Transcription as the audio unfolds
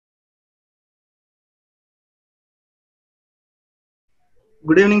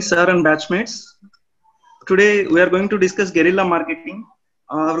Good evening, sir and batchmates. Today we are going to discuss guerrilla marketing.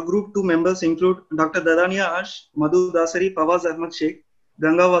 Our group two members include Dr. Dadania Ash, Madhu Dasari, Fawaz Ahmad Sheikh,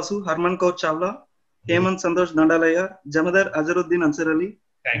 Ganga Vasu, Harman Kaur Chawla, Hemant Santosh Dandalaya, Jamadar Azharuddin Ansar Ali,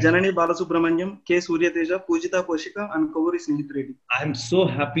 Thank you. Janani Balasubramanyam, K. Suryateja, Pujita Poshika, and Kovuri Snehit Reddy. I'm so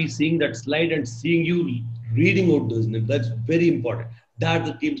happy seeing that slide and seeing you reading out those names. That's very important. That's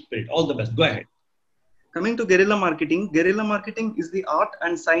the team spirit. All the best. Go ahead. Coming to guerrilla marketing is the art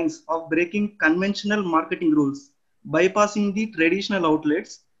and science of breaking conventional marketing rules, bypassing the traditional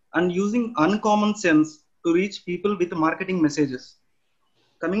outlets, and using uncommon sense to reach people with marketing messages.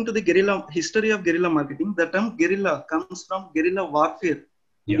 Coming to the guerrilla history of guerrilla marketing, the term guerrilla comes from guerrilla warfare,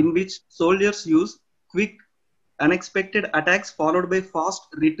 in which soldiers use quick, unexpected attacks followed by fast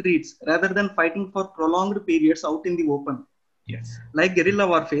retreats rather than fighting for prolonged periods out in the open. Yes. Like guerrilla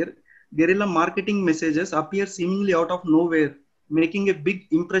warfare, guerrilla marketing messages appear seemingly out of nowhere, making a big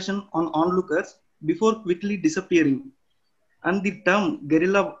impression on onlookers before quickly disappearing. And the term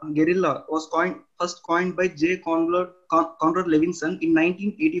guerrilla was first coined by J. Conrad Levinson in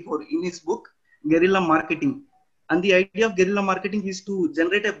 1984 in his book Guerrilla Marketing. And the idea of guerrilla marketing is to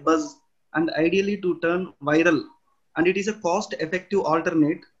generate a buzz and ideally to turn viral. And it is a cost-effective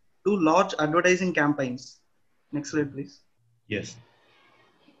alternate to large advertising campaigns. Next slide, please. Yes.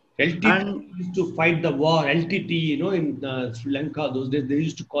 LTT used to fight the war. LTT, in Sri Lanka, those days, they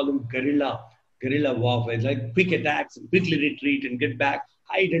used to call them guerrilla warfare. It's like quick attacks, quickly retreat and get back,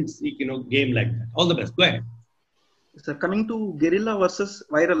 hide and seek, game like that. All the best. Go ahead. So coming to guerrilla versus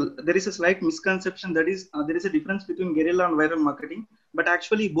viral, there is a slight misconception that is there is a difference between guerrilla and viral marketing, but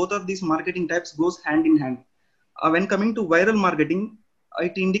actually both of these marketing types goes hand in hand. When coming to viral marketing,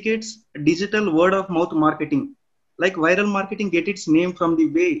 it indicates digital word of mouth marketing. Like viral marketing get its name from the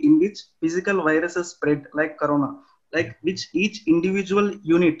way in which physical viruses spread like corona, like which each individual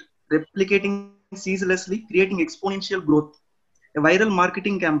unit replicating ceaselessly, creating exponential growth. A viral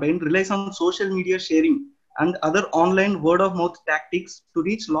marketing campaign relies on social media sharing and other online word of mouth tactics to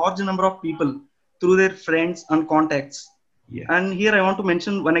reach large number of people through their friends and contacts. Yeah. And here I want to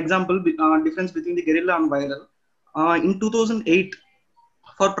mention one example difference between the guerrilla and viral. In 2008,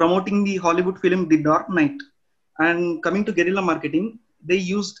 for promoting the Hollywood film The Dark Knight, and coming to guerrilla marketing, they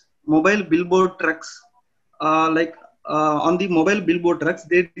used mobile billboard trucks. On the mobile billboard trucks,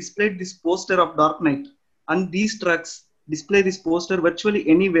 they displayed this poster of Dark Knight, and these trucks display this poster virtually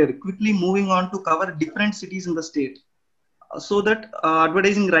anywhere, quickly moving on to cover different cities in the state, so that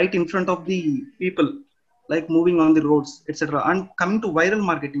advertising right in front of the people, like moving on the roads, etc. And coming to viral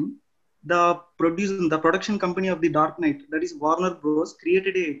marketing, the production company of the Dark Knight, that is Warner Bros,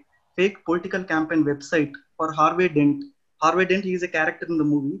 created a fake political campaign website for Harvey Dent. Harvey Dent, he is a character in the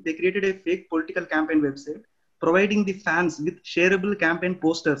movie. They created a fake political campaign website, providing the fans with shareable campaign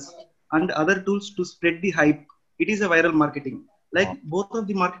posters and other tools to spread the hype. It is a viral marketing. Like both of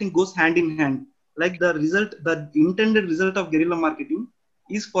the marketing goes hand in hand. Like the intended result of guerrilla marketing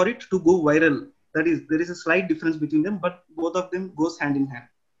is for it to go viral. That is, there is a slight difference between them, but both of them goes hand in hand.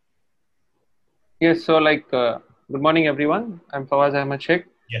 Yes, so good morning everyone. I'm Fawaz Ahmad Sheikh.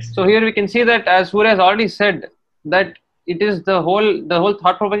 Yes. So here we can see that, as Surya has already said, that it is the whole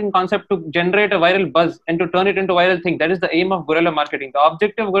thought-provoking concept to generate a viral buzz and to turn it into a viral thing. That is the aim of guerrilla marketing. The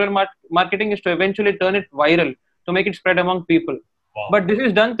objective of guerrilla marketing is to eventually turn it viral, to make it spread among people. Wow. But this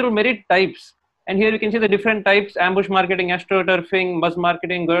is done through many types. And here you can see the different types: ambush marketing, astroturfing, buzz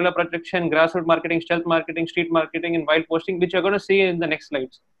marketing, guerrilla protection, grassroots marketing, stealth marketing, street marketing, and wild posting, which you're going to see in the next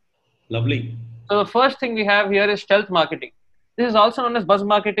slides. Lovely. So the first thing we have here is stealth marketing. This is also known as buzz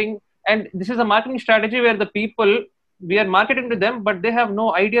marketing, and this is a marketing strategy where the people, we are marketing to them, but they have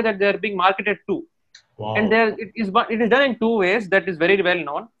no idea that they are being marketed to. Wow. And it is done in two ways that is very well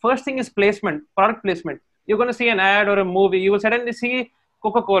known. First thing is placement, product placement. You're going to see an ad or a movie. You will suddenly see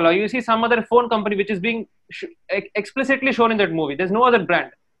Coca-Cola. You see some other phone company which is being explicitly shown in that movie. There's no other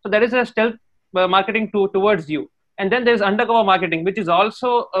brand. So that is a stealth marketing towards you. And then there's undercover marketing, which is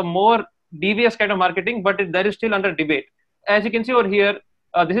also a more devious kind of marketing, but that is still under debate. As you can see over here,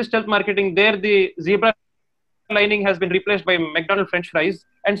 this is stealth marketing. There, the zebra lining has been replaced by McDonald's French fries.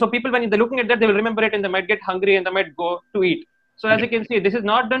 And so people, when they're looking at that, they will remember it and they might get hungry and they might go to eat. So as you can see, this is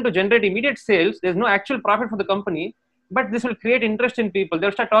not done to generate immediate sales. There's no actual profit for the company, but this will create interest in people.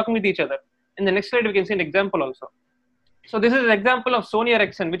 They'll start talking with each other. In the next slide, we can see an example also. So this is an example of Sony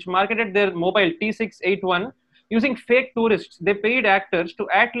Ericsson, which marketed their mobile T681 using fake tourists. They paid actors to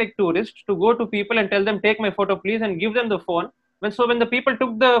act like tourists, to go to people and tell them, take my photo please, and give them the phone. When the people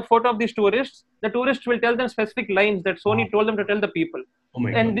took the photo of these tourists, the tourists will tell them specific lines that Sony told them to tell the people. Oh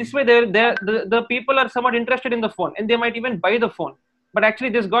my and God. This way, the people are somewhat interested in the phone, and they might even buy the phone. but actually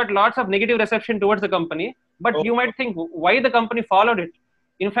this got lots of negative reception towards the company. But you might think why the company followed it.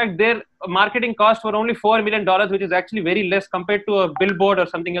 In fact, their marketing costs were only $4 million, which is actually very less compared to a billboard or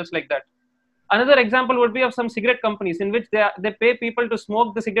something else like that. Another example would be of some cigarette companies in which they pay people to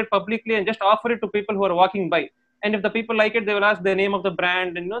smoke the cigarette publicly and just offer it to people who are walking by. And if the people like it, they will ask the name of the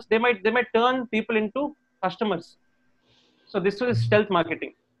brand, and they might turn people into customers. So this is stealth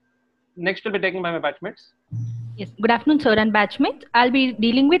marketing. Next will be taken by my batchmates. Yes, good afternoon, sir and batchmates. I'll be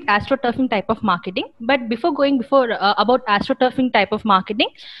dealing with astroturfing type of marketing. But before about astroturfing type of marketing,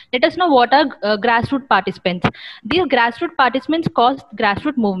 let us know what are grassroots participants. These grassroots participants cause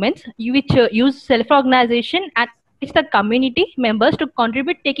grassroots movements which use self-organization and it's the community members to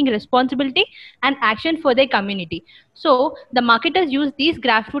contribute taking responsibility and action for their community. So the marketers use these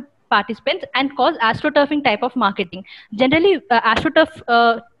grassroots participants and cause astroturfing type of marketing. Generally,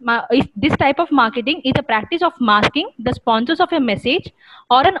 this type of marketing is a practice of masking the sponsors of a message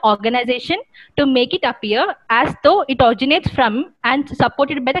or an organization to make it appear as though it originates from and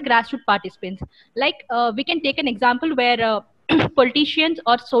supported by the grassroots participants. Like we can take an example where politicians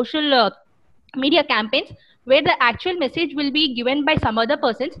or social media campaigns where the actual message will be given by some other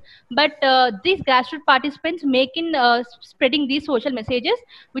persons, but these grassroots participants make in spreading these social messages,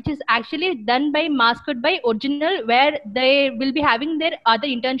 which is actually done by masked by original, where they will be having their other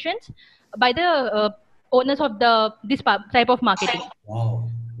intentions by the owners of this type of marketing. Wow.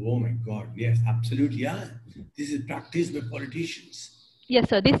 Oh my God. Yes, absolutely. Yeah. This is practiced by politicians. Yes,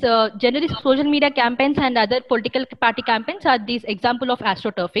 sir. This generally social media campaigns and other political party campaigns are these example of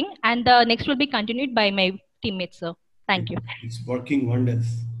astroturfing. And the next will be continued by my teammates, sir. Thank you. It's working wonders.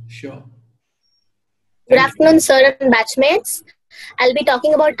 Sure. Good afternoon, sir and batchmates. I'll be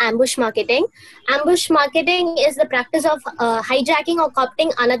talking about ambush marketing. Ambush marketing is the practice of hijacking or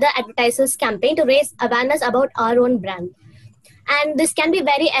copying another advertiser's campaign to raise awareness about our own brand. And this can be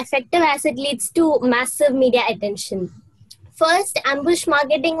very effective as it leads to massive media attention. First, ambush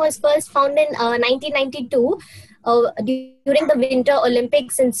marketing was first found in 1992 during the Winter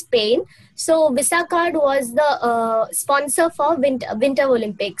Olympics in Spain. So Visa Card was the sponsor for Winter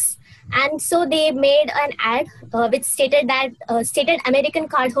Olympics. And so they made an ad which stated that stated American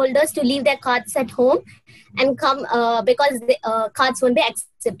cardholders to leave their cards at home and come because the cards won't be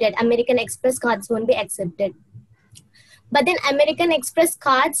accepted. American Express cards won't be accepted. But then American Express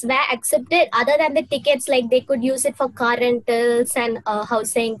cards were accepted other than the tickets, like they could use it for car rentals and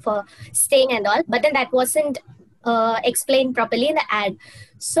housing for staying and all. But then that wasn't explained properly in the ad.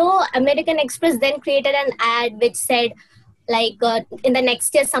 So American Express then created an ad which said, like in the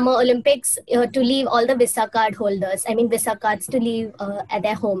next year Summer Olympics, to leave all the Visa card holders, Visa cards to leave at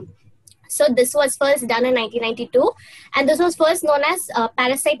their home. So this was first done in 1992, and this was first known as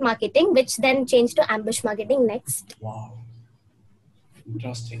parasite marketing, which then changed to ambush marketing next. Wow.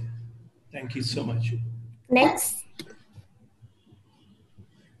 Interesting. Thank you so much. Next.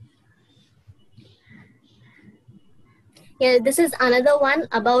 Yeah, this is another one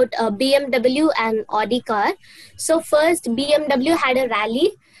about BMW and Audi car. So first BMW had a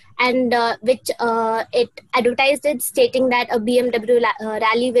rally, and which it advertised it stating that a BMW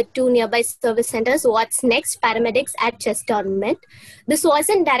rally with 2 nearby service centers. What's next? Paramedics at chess tournament. This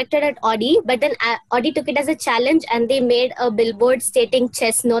wasn't directed at Audi, but then Audi took it as a challenge and they made a billboard stating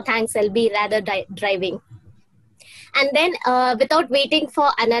chess, no thanks, I'll be rather driving. And then without waiting for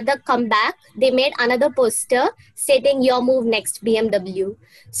another comeback, they made another poster stating your move next, BMW.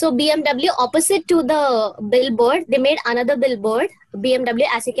 So BMW, opposite to the billboard, they made another billboard, BMW,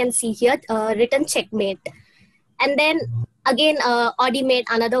 as you can see here, written checkmate. And then again, Audi made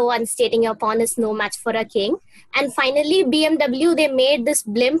another one stating your pawn is no match for a king. And finally, BMW, they made this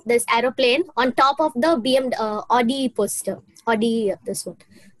blimp, this aeroplane on top of the Audi poster, Audi, this one.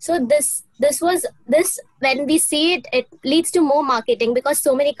 So this when we see it, it leads to more marketing because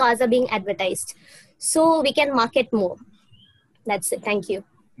so many cars are being advertised. So we can market more. That's it. Thank you.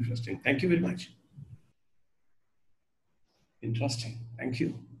 Interesting. Thank you very much. Interesting. Thank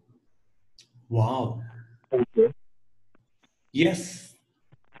you. Wow. Thank you. Yes.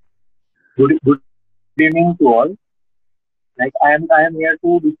 Good evening to all. Like I am here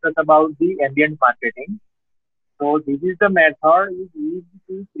to discuss about the ambient marketing. So this is the method used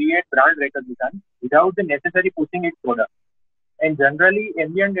to create brand recognition without the necessary pushing its product. And generally,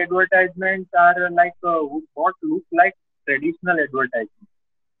 ambient advertisements are like would not look like traditional advertisements.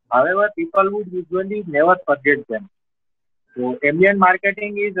 However, people would usually never forget them. So ambient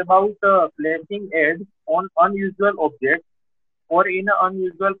marketing is about placing ads on unusual objects or in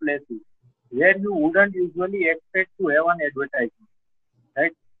unusual places where you wouldn't usually expect to have an advertisement,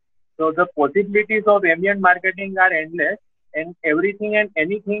 right? So the possibilities of ambient marketing are endless, and everything and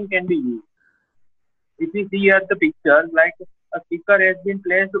anything can be used. If you see here the picture, like a sticker has been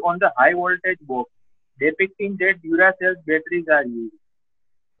placed on the high voltage box, depicting that Duracell batteries are used.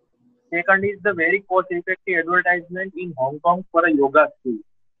 Second is the very cost-effective advertisement in Hong Kong for a yoga school.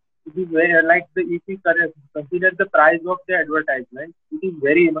 It is very like the if we consider the price of the advertisement, it is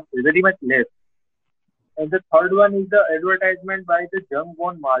very much less. And the third one is the advertisement by the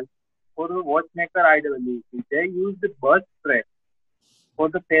Jungwon Mall for the watchmaker IWC. They use the bus strap for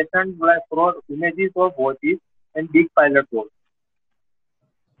the patient like for images of watches and big pilot boats.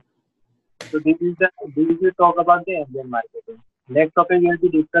 So this is the talk about the Indian marketing. Next topic will be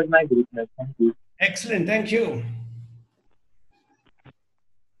discuss my business. Thank you. Excellent. Thank you.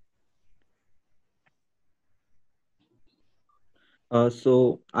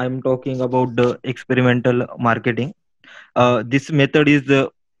 So I'm talking about the experimental marketing. This method is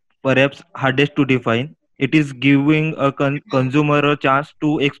perhaps hardest to define. It is giving a consumer a chance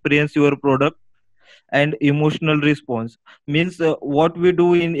to experience your product and emotional response. Means what we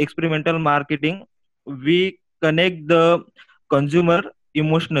do in experimental marketing, we connect the consumer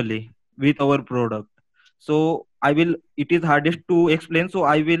emotionally with our product. So I will. It is hardest to explain. So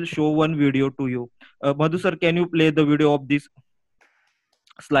I will show one video to you. Madhu sir, can you play the video of this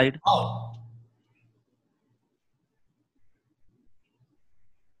slide? Oh,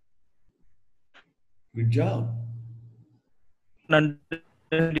 good job.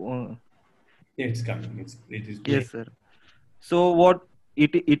 It's coming. It is playing. Yes, sir. So what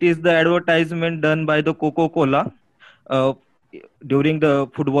it is the advertisement done by the Coca-Cola uh, during the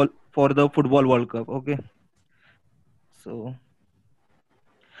football for the football World Cup. Okay. So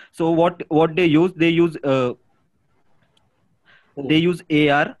what they use? They use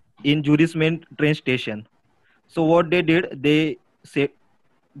AR in Zurich's main train station. So what they did, they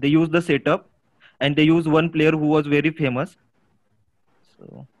use the setup and they use one player who was very famous.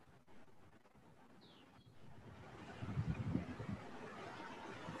 So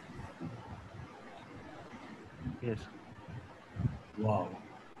yes. Wow.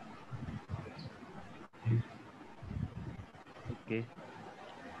 Okay.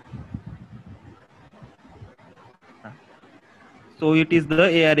 So it is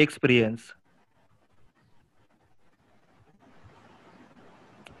the AR experience.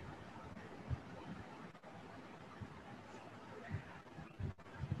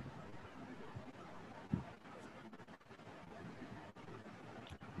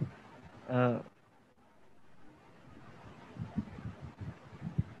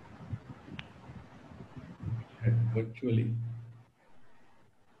 Virtually.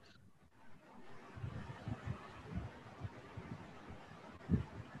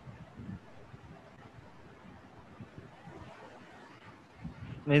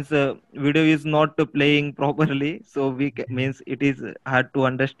 Means video is not playing properly, so means it is hard to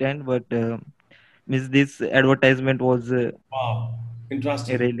understand, but means this advertisement was Wow.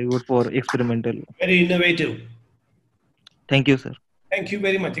 Interesting. really good for experimental. Very innovative. Thank you, sir. Thank you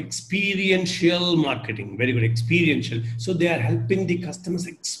very much. Experiential marketing. Very good. Experiential. So they are helping the customers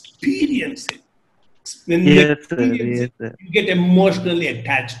experience it. When you Yes, sir. experience Yes, it, sir. you get emotionally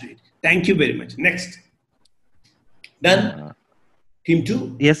attached to it. Thank you very much. Next. Done? Team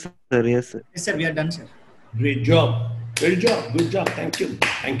 2? Yes, sir. Yes, sir. Yes, sir. We are done, sir. Great job. Great job. Good job. Thank you.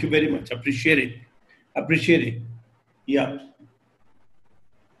 Thank you very much. Appreciate it. Appreciate it. Yeah.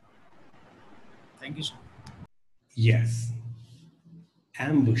 Thank you, sir. Yes.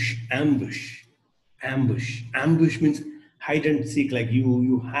 Ambush. Ambush means hide and seek, like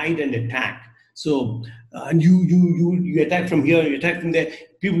you hide and attack. So and you attack from here, you attack from there.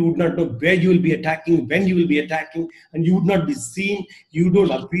 People would not know where you will be attacking, when you will be attacking, and you would not be seen. You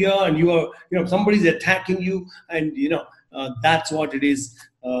don't appear, and somebody's attacking you, and that's what it is.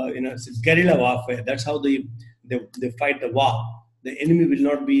 It's guerrilla warfare. That's how they fight the war. The enemy will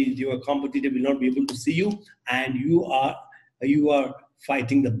not be, your competitor will not be able to see you, and you are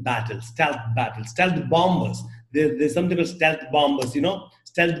fighting the stealth battle, stealth bombers. There's something called stealth bombers.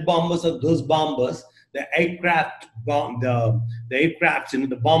 Stealth bombers are those bombers, the aircraft the aircrafts,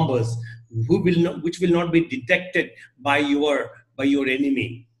 the bombers which will not be detected by your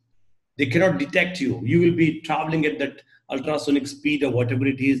enemy. They cannot detect you. You will be traveling at that ultrasonic speed or whatever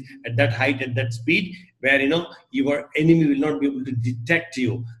it is, at that height, at that speed, where your enemy will not be able to detect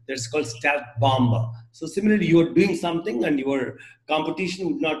you. That's called stealth bomber. So similarly, you are doing something and your competition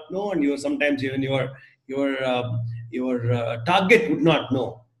would not know, and sometimes even your target would not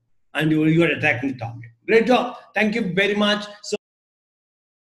know, and you are attacking the target. Great job. Thank you very much. So